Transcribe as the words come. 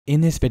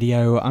In this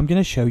video, I'm going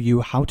to show you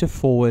how to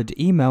forward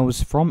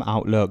emails from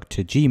Outlook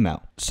to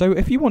Gmail. So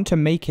if you want to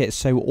make it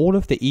so all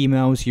of the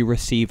emails you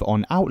receive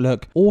on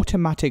Outlook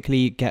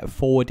automatically get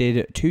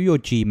forwarded to your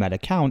Gmail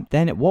account,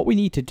 then what we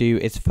need to do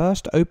is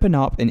first open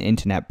up an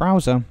internet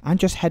browser and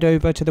just head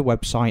over to the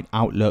website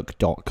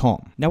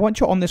outlook.com. Now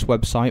once you're on this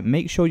website,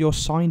 make sure you're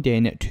signed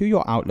in to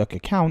your Outlook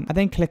account and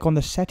then click on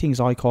the settings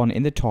icon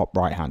in the top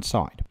right hand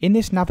side. In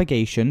this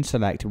navigation,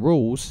 select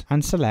Rules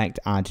and select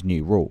Add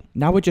New Rule.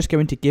 Now we're just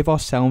going to give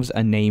ourselves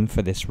a name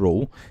for this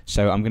rule.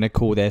 So I'm going to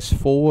call this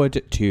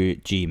Forward to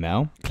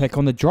Gmail. Click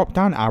on the drop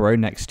down arrow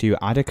next to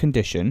Add a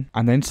Condition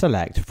and then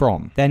select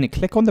From. Then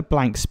click on the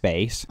blank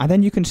space and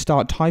then you can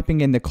start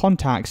typing in the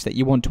contacts that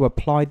you want to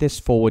apply this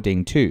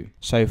forwarding to.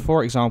 So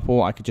for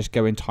example, I could just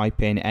go and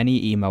type in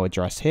any email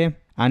address here.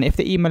 And if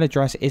the email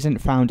address isn't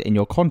found in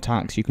your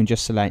contacts, you can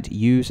just select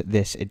use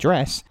this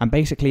address. And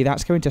basically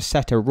that's going to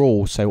set a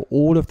rule so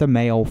all of the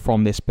mail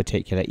from this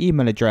particular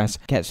email address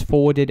gets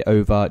forwarded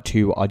over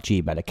to our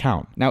Gmail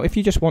account. Now, if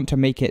you just want to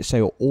make it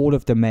so all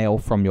of the mail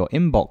from your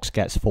inbox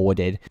gets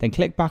forwarded, then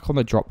click back on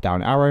the drop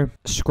down arrow,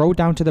 scroll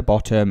down to the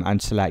bottom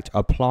and select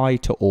apply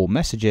to all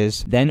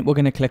messages. Then we're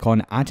going to click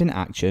on add an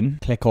action,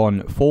 click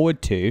on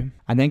forward to,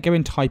 and then go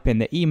and type in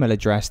the email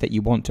address that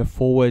you want to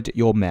forward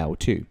your mail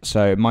to.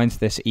 So mine's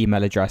this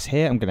email address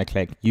here. I'm going to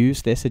click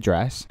use this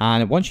address.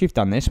 And once you've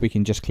done this, we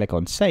can just click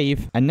on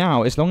save. And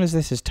now, as long as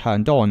this is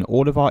turned on,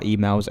 all of our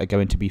emails are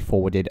going to be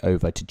forwarded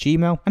over to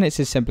Gmail. And it's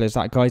as simple as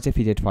that, guys. If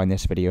you did find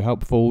this video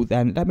helpful,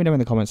 then let me know in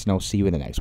the comments and I'll see you in the next one.